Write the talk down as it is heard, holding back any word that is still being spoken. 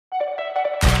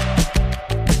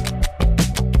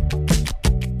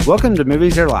Welcome to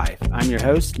Movies Are Life. I'm your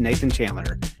host, Nathan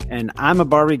Chandler, and I'm a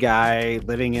Barbie guy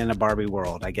living in a Barbie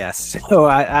world, I guess. So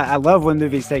I love when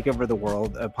movies take over the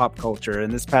world of pop culture,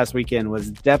 and this past weekend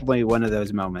was definitely one of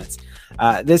those moments.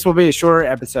 This will be a shorter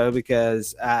episode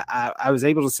because I was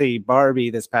able to see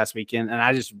Barbie this past weekend, and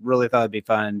I just really thought it'd be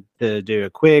fun to do a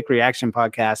quick reaction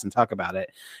podcast and talk about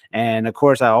it. And of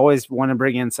course, I always want to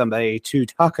bring in somebody to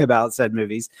talk about said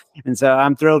movies. And so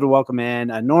I'm thrilled to welcome in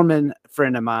a Norman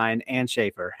friend of mine, Ann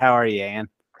Schaefer. How are you, Ann?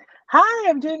 Hi,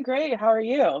 I'm doing great. How are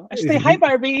you? I should say hi,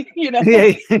 Barbie.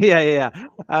 Yeah.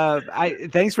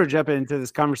 Thanks for jumping into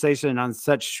this conversation on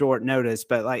such short notice.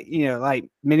 But like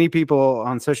many people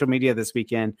on social media this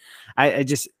weekend,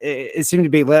 it seemed to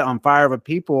be lit on fire with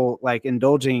people like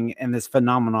indulging in this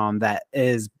phenomenon that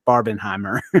is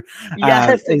Barbenheimer.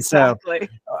 Yes, exactly.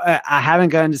 I haven't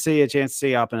gotten to see a chance to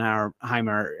see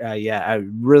Oppenheimer yet. I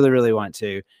really, really want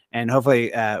to. And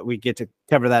hopefully we get to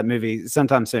cover that movie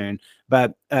sometime soon.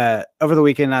 But over the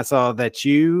weekend, I saw that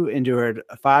you endured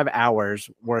 5 hours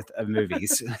worth of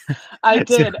movies. I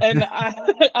did. And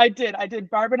I did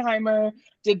Barbenheimer,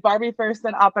 did Barbie first,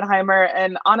 then Oppenheimer.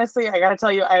 And honestly, I got to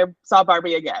tell you, I saw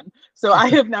Barbie again. So I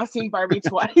have now seen Barbie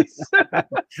twice.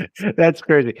 That's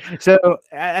crazy. So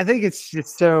I think it's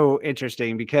just so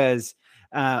interesting because,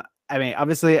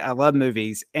 obviously I love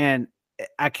movies and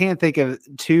I can't think of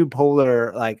two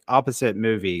polar like opposite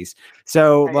movies.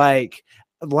 So right.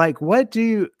 like what do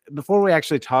you, before we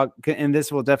actually talk, and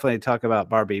this will definitely talk about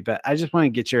Barbie, but I just want to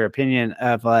get your opinion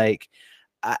of like,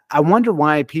 I wonder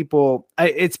why people,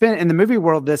 it's been in the movie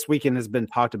world this weekend has been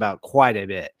talked about quite a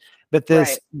bit, but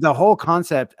the whole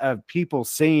concept of people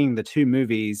seeing the two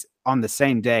movies on the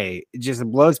same day, it just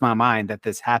blows my mind that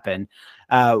this happened.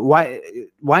 Why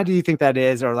do you think that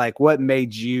is? Or like, what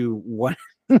made you want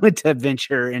to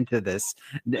venture into this?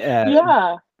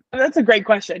 Yeah, that's a great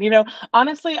question.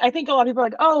 Honestly, I think a lot of people are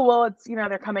like, oh, well, it's,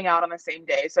 they're coming out on the same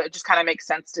day. So it just kind of makes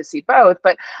sense to see both.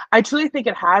 But I truly think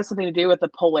it has something to do with the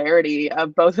polarity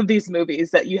of both of these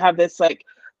movies, that you have this like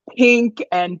pink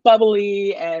and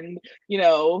bubbly and,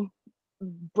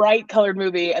 bright colored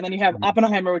movie, and then you have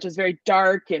Oppenheimer, which is very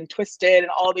dark and twisted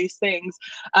and all these things,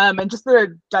 and just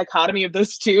the dichotomy of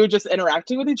those two just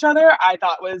interacting with each other, I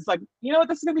thought was like,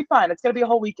 this is gonna be fun. It's gonna be a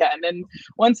whole weekend. And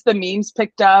once the memes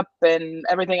picked up and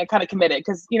everything, I kind of committed,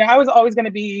 because I was always going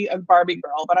to be a Barbie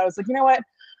girl, but I was like, you know what,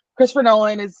 Christopher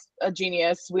Nolan is a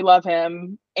genius, we love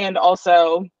him, and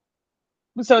also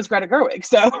so is Greta Gerwig.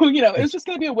 So, it was just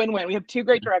going to be a win-win. We have two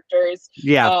great directors.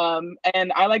 Yeah.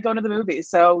 And I like going to the movies.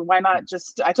 So why not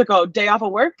I took a day off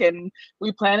of work and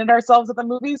we planted ourselves at the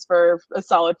movies for a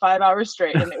solid 5 hours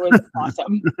straight. And it was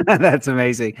awesome. That's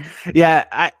amazing. Yeah.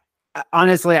 I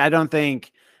honestly, I don't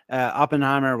think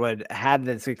Oppenheimer would have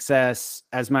the success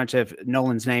as much if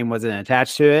Nolan's name wasn't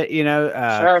attached to it,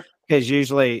 Sure. Because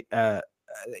usually, a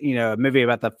movie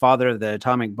about the father of the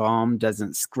atomic bomb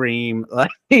doesn't scream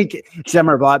like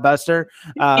summer blockbuster.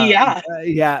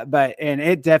 But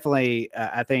it definitely,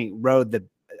 I think, rode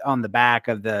on the back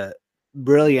of the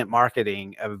brilliant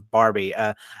marketing of Barbie.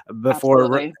 Before,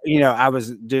 absolutely. I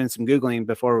was doing some Googling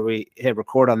before we hit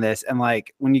record on this, and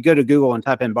like when you go to Google and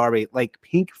type in Barbie, like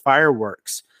pink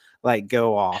fireworks like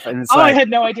go off, and it's I had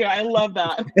no idea. I love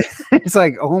that. It's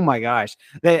like, oh my gosh,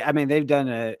 they've done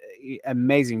an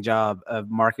amazing job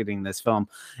of marketing this film,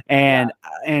 and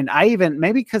I even,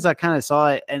 maybe because I kind of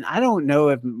saw it, and I don't know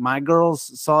if my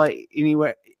girls saw it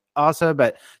anywhere also,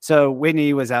 but so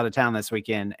Whitney was out of town this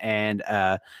weekend, and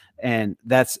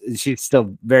she's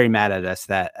still very mad at us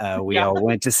that we all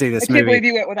went to see this movie. I can't believe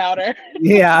you went without her.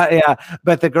 Yeah.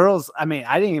 But the girls, I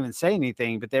didn't even say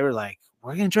anything, but they were like,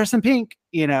 we're going to dress in pink,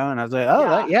 and I was like,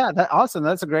 oh, that's awesome.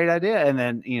 That's a great idea. And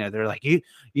then, they're like, you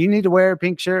need to wear a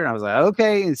pink shirt. And I was like,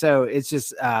 okay. And so it's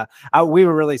just, we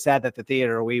were really sad that the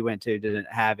theater we went to didn't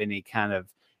have any kind of,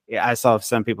 I saw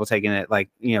some people taking it like,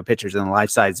 pictures in the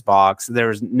life size box. There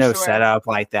was no setup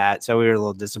like that. So we were a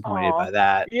little disappointed by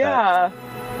that. Yeah.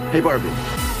 But. Hey, Barbie.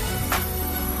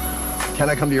 Can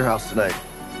I come to your house tonight?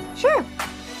 Sure.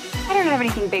 I don't have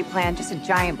anything big planned, just a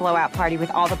giant blowout party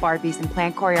with all the Barbies and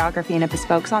planned choreography and a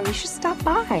bespoke song. You should stop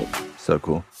by. So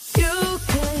cool.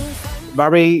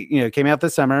 Barbie, came out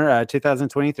this summer,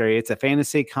 2023. It's a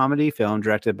fantasy comedy film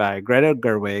directed by Greta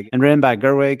Gerwig and written by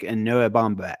Gerwig and Noah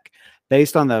Baumbach.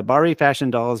 Based on the Barbie fashion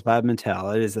dolls by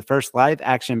Mattel, it is the first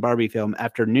live-action Barbie film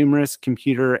after numerous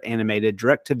computer-animated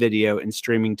direct-to-video and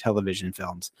streaming television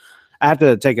films. I have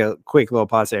to take a quick little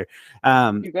pause there.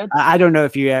 I don't know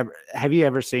if have you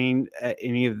ever seen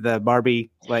any of the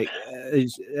Barbie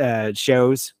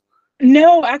shows?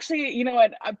 No, actually, you know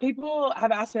what? People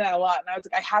have asked me that a lot, and I was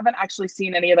like, I haven't actually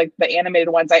seen any of like the animated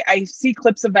ones. I see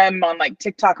clips of them on like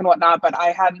TikTok and whatnot, but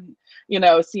I hadn't,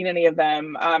 seen any of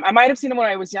them. I might have seen them when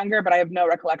I was younger, but I have no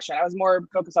recollection. I was more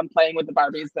focused on playing with the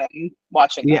Barbies than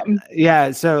watching Yeah, them.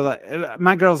 yeah. So like,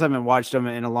 my girls haven't watched them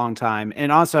in a long time,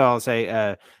 and also I'll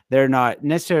say they're not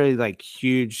necessarily like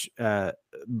huge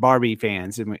Barbie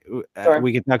fans, and Sure.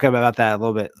 we can talk about that a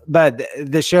little bit. But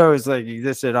the show is like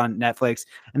existed on Netflix,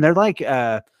 and they're like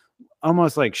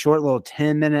almost like short little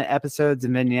 10-minute episodes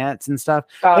and vignettes and stuff.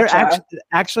 They're Gotcha.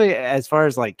 actually, as far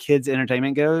as like kids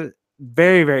entertainment goes,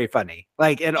 very, very funny.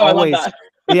 Like it Oh, I love always, that.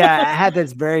 yeah, it had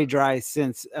this very dry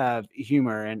sense of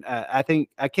humor. And I think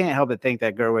I can't help but think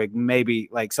that Gerwig maybe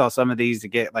like saw some of these to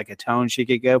get like a tone she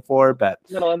could go for. But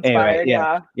Little anyway, inspired, yeah.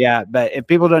 yeah. Yeah, but if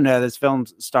people don't know, this film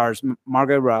stars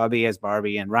Margot Robbie as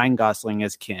Barbie and Ryan Gosling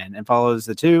as Ken, and follows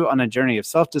the two on a journey of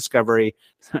self-discovery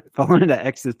following the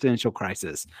existential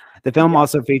crisis. The film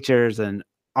also features an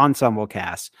ensemble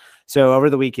cast. So over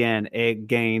the weekend, it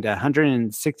gained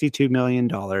 $162 million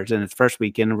in its first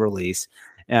weekend of release.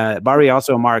 Barbie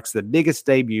also marks the biggest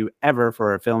debut ever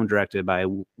for a film directed by a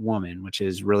woman, which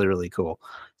is really, really cool.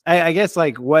 I guess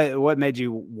like what made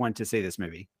you want to see this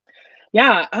movie?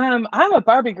 Yeah, I'm a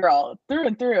Barbie girl through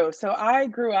and through. So I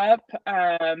grew up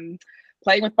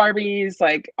playing with Barbies,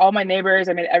 like all my neighbors.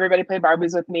 I mean, everybody played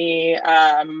Barbies with me.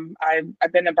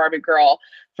 I've been a Barbie girl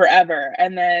forever.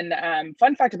 And then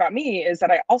fun fact about me is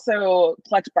that I also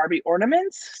collect Barbie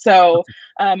ornaments. So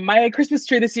my Christmas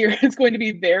tree this year is going to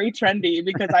be very trendy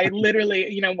because I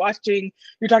literally, watching,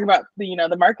 you're talking about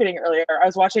the marketing earlier. I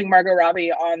was watching Margot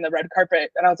Robbie on the red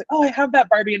carpet and I was like, oh, I have that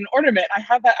Barbie in an ornament. I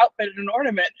have that outfit in an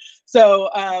ornament.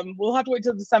 So we'll have to wait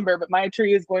till December, but my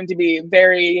tree is going to be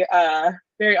very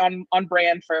on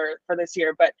brand for this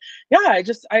year. But yeah,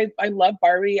 I love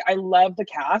Barbie. I love the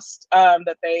cast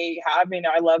that they have.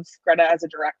 I love Greta as a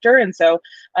director, and so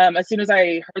as soon as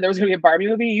I heard there was going to be a Barbie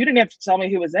movie, you didn't have to tell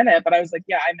me who was in it, but I was like,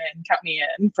 yeah, I'm in. Count me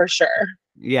in for sure.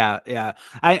 Yeah, yeah.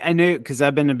 I knew because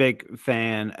I've been a big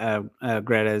fan of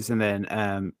Greta's, and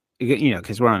then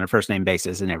because we're on a first name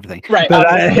basis and everything. Right, But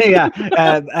obviously.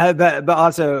 but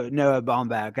also Noah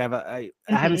Baumbach. I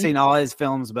haven't Mhm. seen all his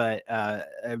films, but I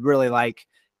really like,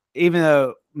 even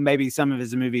though maybe some of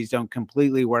his movies don't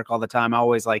completely work all the time, I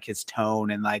always like his tone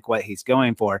and like what he's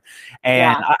going for.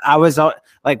 And Yeah. I was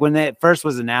like, when it first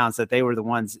was announced that they were the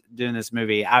ones doing this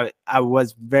movie, I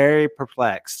was very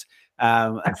perplexed.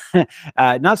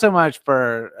 Not so much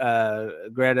for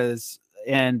Greta's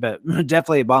end, but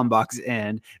definitely Baumbach's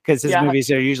end, because his Yeah.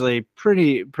 movies are usually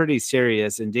pretty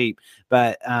serious and deep.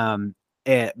 But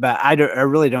but I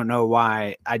really don't know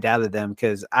why I doubted them,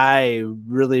 because I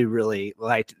really, really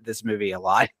liked this movie a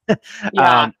lot.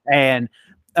 Yeah. And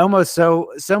almost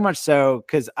so much so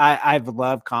because I've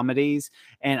loved comedies,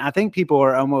 and I think people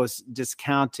are almost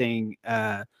discounting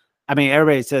I mean,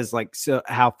 everybody says like so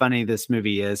how funny this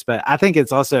movie is, but I think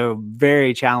it's also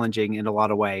very challenging in a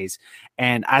lot of ways.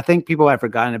 And I think people have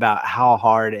forgotten about how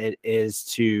hard it is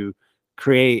to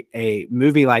create a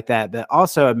movie like that, but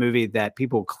also a movie that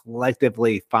people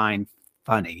collectively find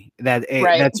funny.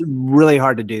 Right. That's really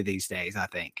hard to do these days, I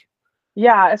think.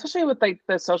 Yeah, especially with like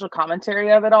the social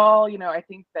commentary of it all. I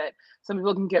think that some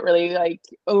people can get really like,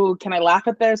 oh, can I laugh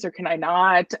at this or can I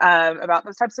not, about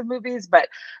those types of movies? But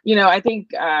I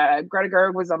think Greta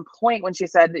Gerwig was on point when she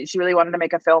said that she really wanted to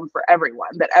make a film for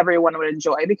everyone, that everyone would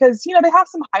enjoy, because they have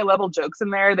some high level jokes in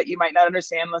there that you might not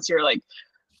understand unless you're like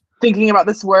thinking about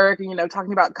this work and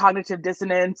talking about cognitive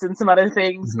dissonance and some other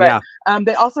things, but Yeah.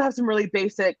 they also have some really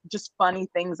basic, just funny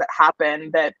things that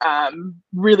happen that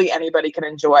really anybody can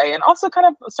enjoy, and also kind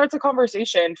of starts a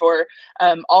conversation for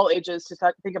all ages to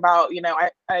think about.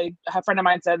 I a friend of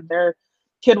mine said their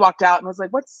kid walked out and was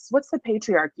like, what's the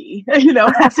patriarchy?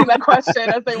 Asking that question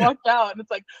as they walked out, and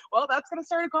it's like, well, that's going to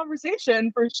start a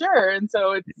conversation for sure. And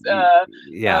so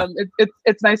Yeah.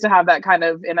 it's nice to have that kind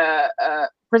of in a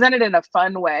presented in a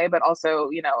fun way, but also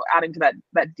adding to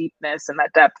that deepness and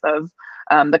that depth of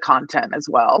the content as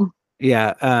well.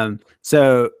 Yeah.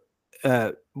 So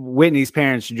Whitney's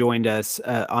parents joined us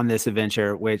on this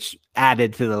adventure, which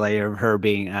added to the layer of her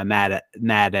being mad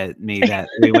at me that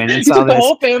we went and saw the this.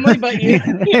 whole family, but you.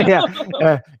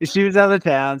 Yeah, she was out of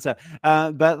town. So,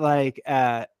 but like,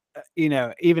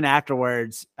 even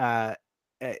afterwards,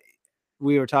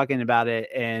 we were talking about it,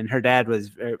 and her dad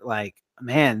was like,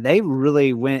 "Man, they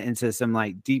really went into some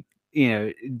like deep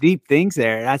things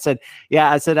there." And I said,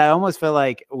 I almost feel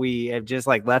like we have just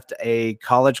like left a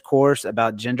college course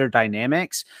about gender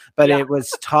dynamics, but Yeah. it was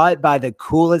taught by the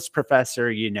coolest professor,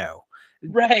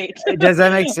 Right. Does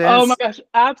that make Oh my sense? gosh,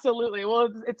 absolutely. Well,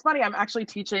 it's funny. I'm actually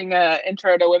teaching a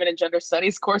Intro to Women and Gender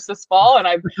Studies course this fall,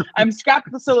 and I'm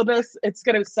scrapped the syllabus. It's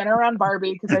going to center around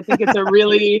Barbie because I think it's a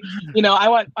really, I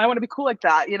want to be cool like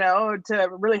that, to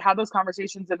really have those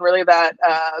conversations and really that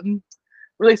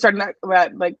really starting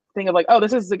that like thing of like, oh,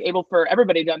 this is like able for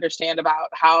everybody to understand about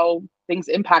how things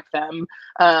impact them,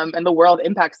 and the world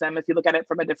impacts them if you look at it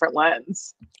from a different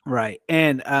lens. Right.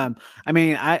 And I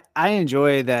mean, I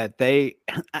enjoy that they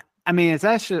I mean, it's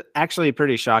actually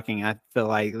pretty shocking. I feel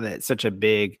like that such a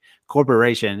big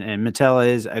corporation, and Mattel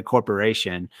is a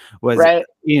corporation, was Right.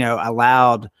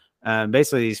 allowed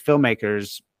basically these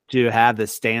filmmakers to have the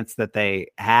stance that they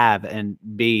have and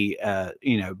be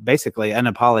basically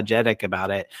unapologetic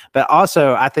about it. But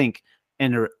also, I think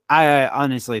I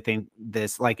honestly think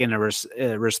this like in a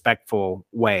respectful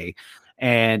way.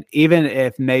 And even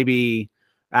if maybe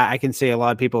I can see a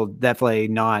lot of people definitely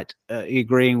not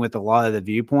agreeing with a lot of the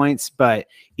viewpoints, but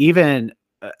even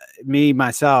me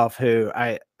myself, who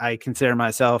I consider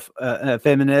myself a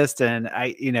feminist, and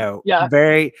Yeah.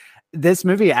 this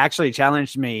movie actually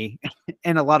challenged me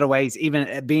in a lot of ways,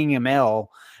 even being a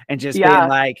male, and just being Yeah.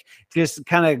 like, just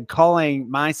kind of calling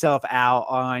myself out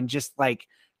on just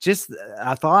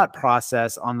a thought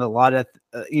process on a lot of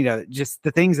just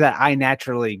the things that I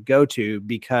naturally go to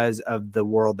because of the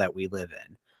world that we live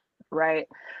in. Right.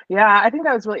 Yeah, I think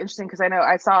that was really interesting because I know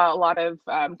I saw a lot of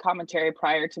commentary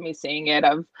prior to me seeing it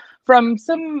from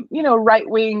some,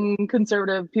 right-wing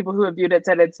conservative people who have viewed it,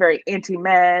 said it's very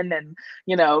anti-men and,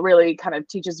 really kind of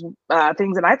teaches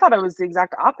things. And I thought it was the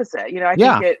exact opposite. I think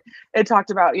Yeah. it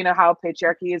talked about, how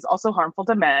patriarchy is also harmful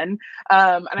to men.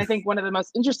 And I think one of the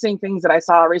most interesting things that I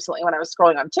saw recently when I was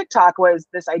scrolling on TikTok was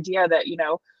this idea that,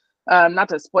 not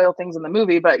to spoil things in the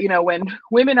movie, but when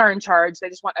women are in charge, they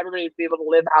just want everybody to be able to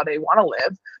live how they want to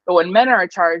live. But when men are in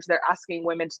charge, they're asking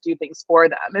women to do things for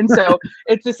them. And so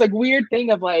it's this like weird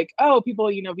thing of like, oh, people,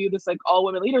 view this like all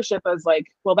women leadership as like,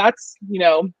 well, that's,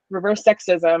 reverse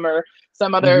sexism or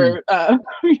some other,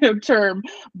 term.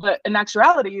 But in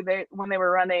actuality, when they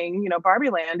were running,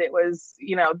 Barbie Land, it was,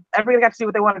 everybody got to do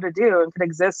what they wanted to do and could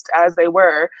exist as they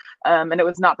were. And it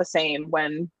was not the same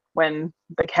when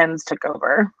the Kens took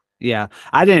over. Yeah,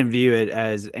 I didn't view it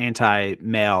as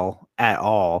anti-male at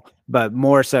all, but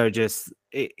more so just,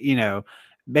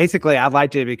 basically I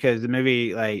liked it because the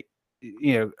movie, like,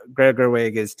 Greta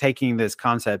Gerwig is taking this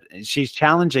concept and she's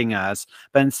challenging us,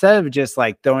 but instead of just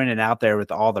like throwing it out there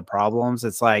with all the problems,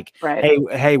 it's like, Right.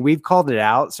 hey, we've called it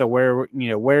out. So where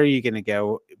are you going to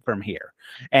go from here?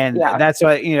 And Yeah. that's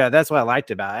what I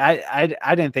liked about it.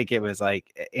 I didn't think it was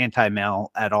like anti-male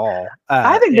at all.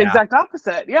 I think the Yeah. exact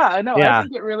opposite. Yeah, no, Yeah. I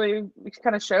think it really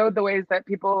kind of showed the ways that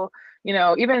people,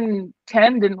 even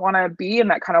Ken didn't want to be in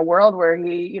that kind of world where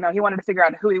he wanted to figure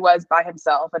out who he was by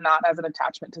himself and not as an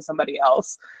attachment to somebody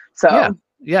else. So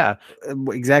yeah,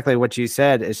 exactly what you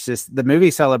said. It's just the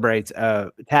movie celebrates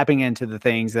tapping into the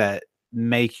things that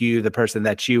make you the person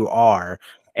that you are,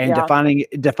 and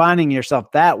defining yourself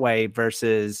that way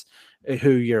versus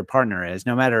who your partner is,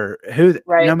 no matter who,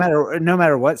 Right. no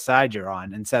matter what side you're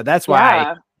on. And so that's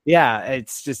why,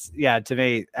 it's just, to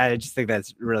me, I just think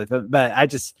that's really fun. But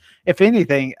if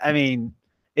anything, I mean,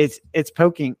 it's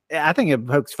poking, I think it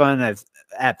pokes fun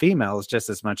at females just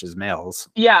as much as males.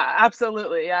 Yeah,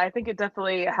 absolutely. Yeah, I think it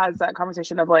definitely has that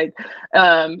conversation of like,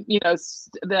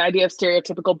 the idea of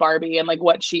stereotypical Barbie and like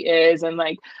what she is, and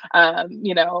like,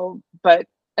 but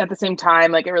at the same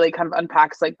time, like it really kind of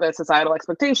unpacks like the societal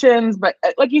expectations. But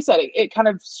like you said, it kind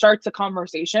of starts a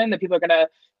conversation that people are gonna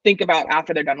think about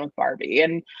after they're done with Barbie.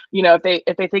 And if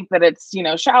they think that it's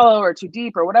shallow or too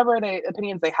deep or whatever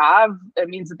opinions they have, it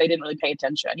means that they didn't really pay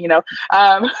attention.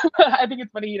 I think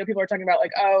it's funny. People are talking about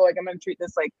like, oh, like I'm gonna treat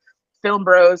this like film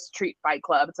bros treat Fight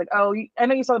Club. It's like, oh, I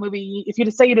know you saw the movie. If you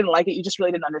just say you didn't like it, you just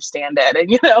really didn't understand it. And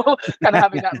kind of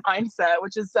having that mindset,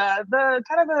 which is the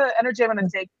kind of the energy I'm going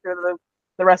to take through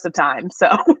the rest of time.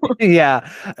 So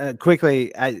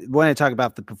quickly, I want to talk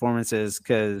about the performances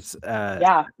because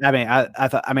I mean, I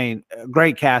thought,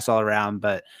 great cast all around,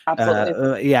 but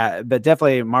absolutely, but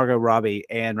definitely Margot Robbie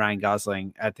and Ryan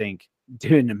Gosling, I think,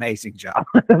 do an amazing job.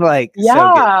 Like,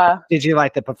 so good. Did you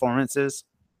like the performances?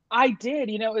 I did.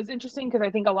 It was interesting because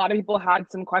I think a lot of people had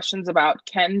some questions about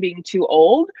Ken being too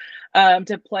old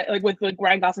to play, like with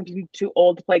Ryan Gosling being too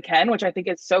old to play Ken, which I think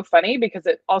is so funny because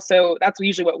it also, that's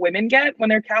usually what women get when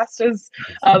they're cast as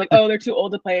like, oh, they're too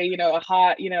old to play, a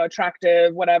hot,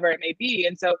 attractive, whatever it may be.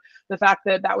 And so the fact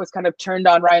that that was kind of turned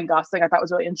on Ryan Gosling, I thought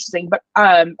was really interesting. But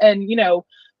Margot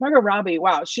Robbie,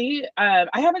 wow, she I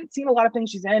haven't seen a lot of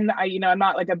things she's in. I'm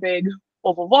not like a big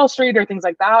Wolf of Wall Street or things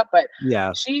like that. But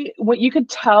Yeah. what you could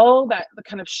tell that the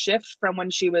kind of shift from when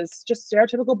she was just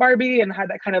stereotypical Barbie and had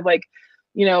that kind of like,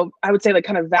 I would say like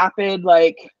kind of vapid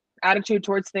like attitude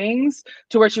towards things,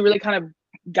 to where she really kind of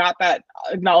got that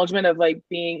acknowledgement of like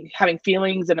having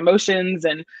feelings and emotions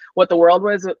and what the world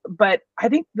was. But I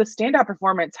think the standout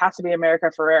performance has to be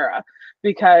America Ferrera,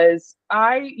 because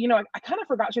I kind of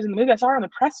forgot she was in the movie. I saw her on the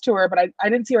press tour, but I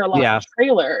didn't see her a lot in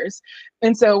trailers.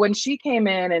 And so when she came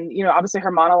in, and obviously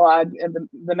her monologue in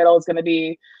the middle is going to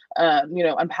be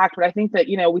unpacked, but I think that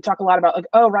we talk a lot about like,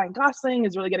 oh, Ryan Gosling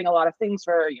is really getting a lot of things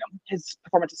for his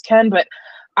performance as Ken, but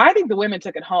I think the women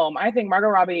took it home. I think Margot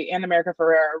Robbie and America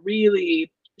Ferrera really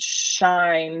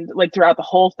shined like throughout the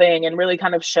whole thing, and really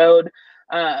kind of showed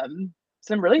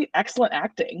some really excellent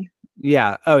acting.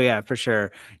 Yeah. Oh yeah, for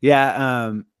sure.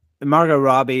 Yeah. Margot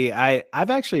Robbie,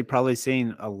 I've actually probably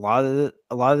seen a lot of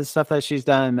the stuff that she's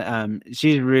done.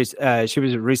 She was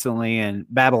recently in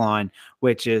Babylon,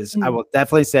 which is, I will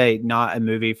definitely say, not a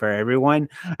movie for everyone.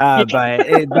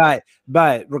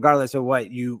 But regardless of what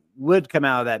you would come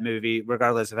out of that movie,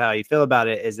 regardless of how you feel about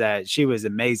it, is that she was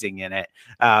amazing in it.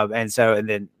 And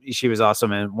then she was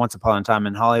awesome in Once Upon a Time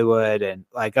in Hollywood, and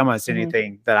like almost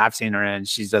anything that I've seen her in,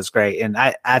 she does great. And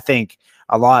I think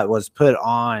a lot was put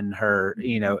on her,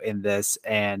 in this,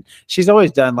 and she's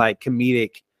always done like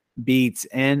comedic beats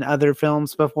in other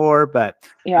films before, but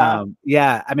I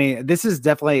mean, this is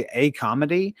definitely a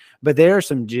comedy, but there are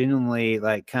some genuinely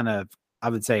like kind of, I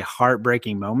would say,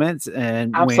 heartbreaking moments.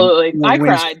 And absolutely, I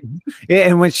cried.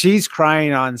 And when she's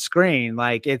crying on screen,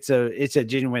 like it's a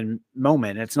genuine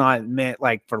moment. It's not meant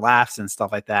like for laughs and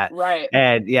stuff like that. Right.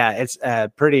 And yeah, it's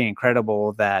pretty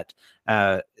incredible that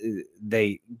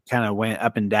they kind of went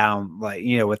up and down, like,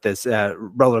 with this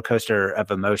roller coaster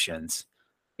of emotions.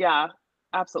 Yeah,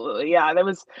 absolutely. Yeah, I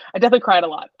definitely cried a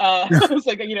lot. I was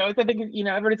like, I think,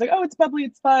 everybody's like, oh, it's bubbly,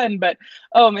 it's fun. But,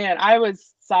 oh man, I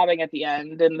was sobbing at the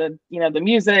end, and the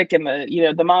music and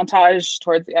the montage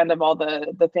towards the end of all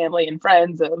the family and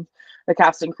friends of the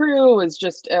cast and crew was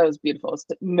just, it was beautiful. It's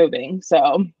moving.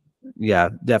 So yeah,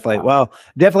 definitely. Well,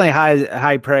 definitely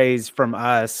high praise from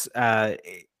us.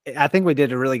 I think we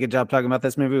did a really good job talking about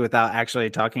this movie without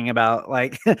actually talking about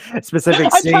like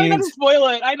specific scenes. I'm trying not to spoil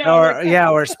it. I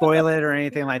know. Or spoil it or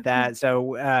anything like that.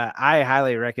 So I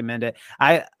highly recommend it.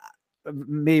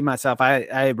 Myself,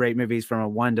 I rate movies from a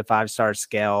 1 to 5 star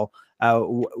scale.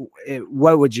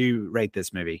 What would you rate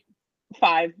this movie?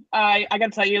 5. I gotta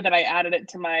tell you that I added it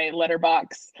to my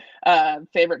Letterbox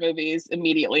favorite movies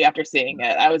immediately after seeing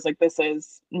it. I was like, this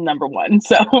is number 1,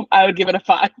 so I would give it a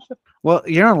 5. Well,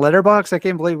 you're on Letterbox. I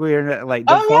can't believe we're like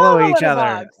don't follow each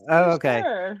other. Oh, okay.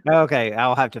 Sure. Okay,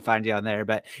 I'll have to find you on there.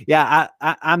 But yeah,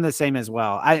 I'm the same as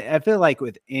well. I feel like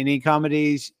with any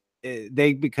comedies,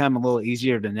 they become a little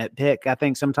easier to nitpick, I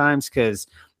think, sometimes, because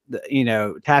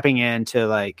tapping into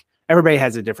like everybody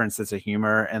has a different sense of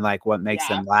humor and like what makes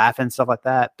them laugh and stuff like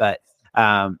that. But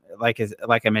like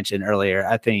I mentioned earlier,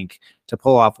 I think to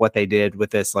pull off what they did with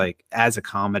this, like as a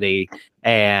comedy,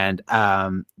 and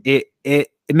it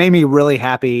made me really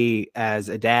happy as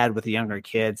a dad with younger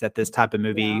kids that this type of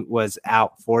movie was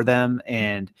out for them.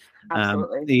 And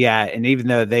and even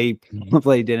though they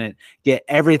probably didn't get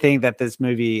everything that this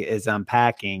movie is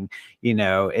unpacking,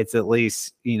 it's at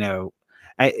least,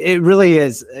 it really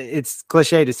is. It's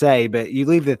cliche to say, but you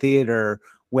leave the theater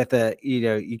with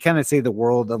you kind of see the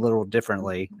world a little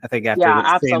differently, I think,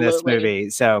 after seeing this movie.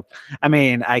 So, I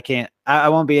mean, I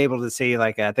won't be able to see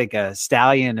like, I think, a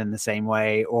stallion in the same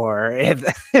way, or if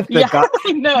the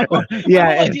the whole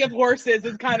idea of horses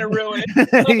is kind of ruined.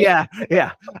 yeah.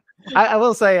 I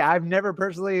will say I've never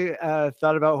personally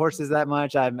thought about horses that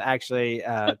much. I'm actually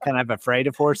kind of afraid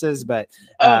of horses, but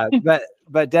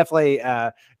definitely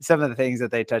some of the things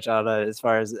that they touch on as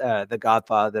far as The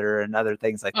Godfather and other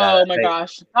things like that. Oh my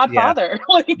gosh, Godfather!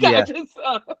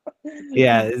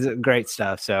 Yeah, it's great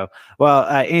stuff. So, well,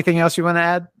 anything else you want to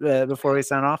add before we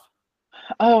sign off?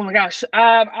 Oh my gosh.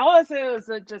 All I say was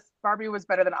that just Barbie was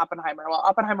better than Oppenheimer. Well,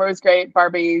 Oppenheimer was great.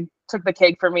 Barbie took the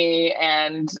cake for me,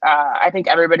 and I think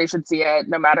everybody should see it,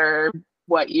 no matter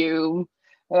what you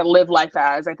live life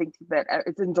as. I think that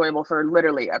it's enjoyable for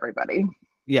literally everybody.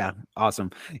 Yeah,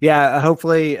 awesome. Yeah,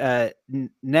 hopefully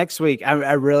next week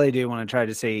I really do want to try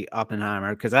to see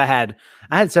Oppenheimer, because I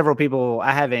had several people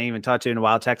I haven't even talked to in a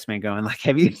while text me going like,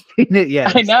 have you seen it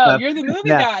yet? I know, you're the movie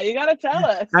guy. You gotta tell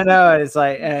us. I know, it's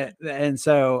like and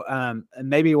so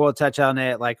maybe we'll touch on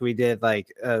it like we did like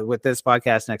with this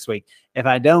podcast next week. If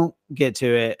I don't get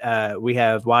to it, we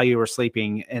have While You Were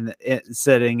Sleeping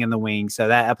sitting in the wings, so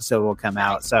that episode will come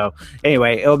out. So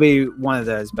anyway, it'll be one of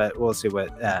those, but we'll see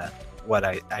what what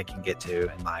I can get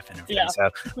to in life and everything. Yeah. So,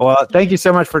 well, thank you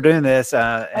so much for doing this.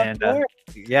 And course.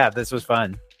 yeah, this was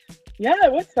fun. Yeah,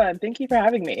 it was fun. Thank you for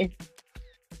having me.